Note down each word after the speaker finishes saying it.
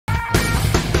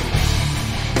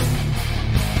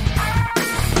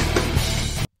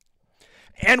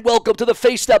And welcome to the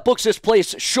face that books this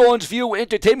place, Sean's View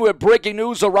Entertainment, with breaking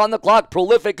news around the clock,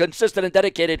 prolific, consistent, and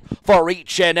dedicated for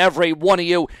each and every one of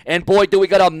you. And boy, do we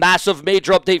got a massive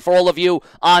major update for all of you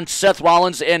on Seth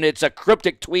Rollins, and it's a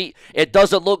cryptic tweet. It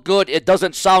doesn't look good. It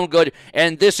doesn't sound good.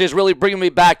 And this is really bringing me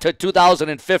back to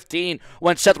 2015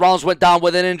 when Seth Rollins went down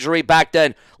with an injury back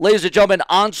then. Ladies and gentlemen,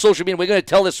 on social media, we're going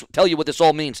to tell you what this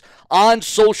all means. On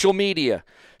social media,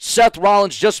 Seth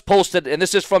Rollins just posted, and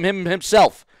this is from him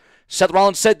himself. Seth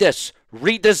Rollins said this: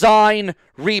 redesign,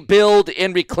 rebuild,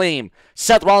 and reclaim.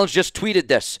 Seth Rollins just tweeted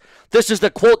this. This is the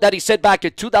quote that he said back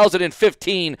in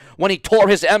 2015 when he tore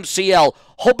his MCL,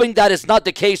 hoping that is not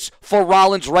the case for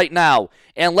Rollins right now.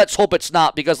 And let's hope it's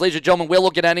not, because, ladies and gentlemen, we're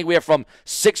looking at anywhere from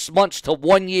 6 months to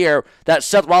 1 year that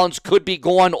Seth Rollins could be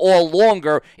gone or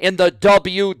longer in the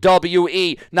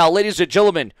WWE. Now, ladies and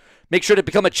gentlemen, make sure to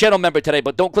become a channel member today,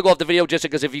 but don't click off the video just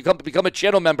because if you become a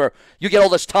channel member, you get all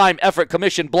this time, effort,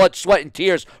 commission, blood, sweat, and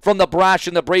tears from the brash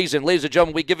and the brazen. Ladies and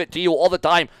gentlemen, we give it to you all the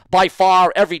time, by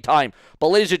far, every time. But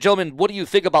ladies and gentlemen, what do you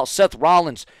think about Seth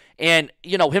Rollins and,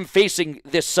 you know, him facing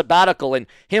this sabbatical and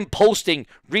him posting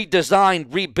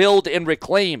redesign, rebuild, and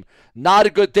reclaim? Not a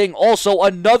good thing. Also,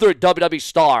 another WWE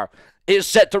star is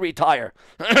set to retire.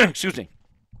 Excuse me.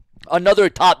 Another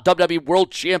top WWE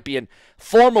World Champion,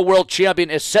 former World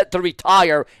Champion, is set to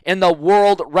retire in the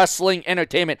World Wrestling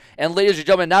Entertainment. And ladies and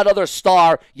gentlemen, that other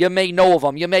star, you may know of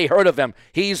him. You may heard of him.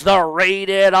 He's the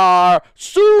Rated R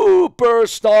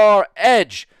Superstar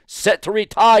Edge, set to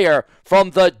retire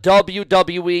from the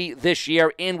WWE this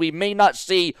year, and we may not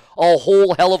see a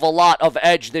whole hell of a lot of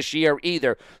Edge this year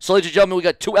either. So, ladies and gentlemen, we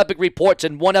got 2 epic reports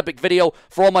and 1 epic video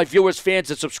for all my viewers, fans,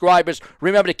 and subscribers.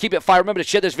 Remember to keep it fire. Remember to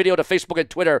share this video to Facebook and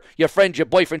Twitter, your friends, your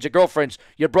boyfriends, your girlfriends,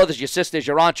 your brothers, your sisters,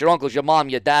 your aunts, your uncles, your mom,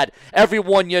 your dad,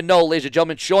 everyone you know, ladies and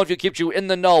gentlemen. Sean View keeps you in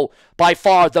the know. By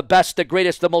far, the best, the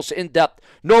greatest, the most in-depth.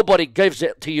 Nobody gives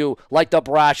it to you like the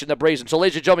brash and the brazen. So,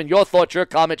 ladies and gentlemen, your thoughts, your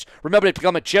comments. Remember to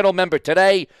become a channel member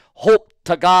today. Hope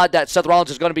to God that Seth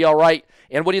Rollins is going to be all right.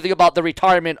 And what do you think about the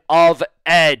retirement of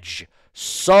Edge?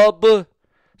 Subscribe.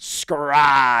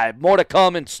 More to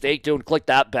come, and stay tuned. Click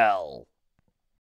that bell.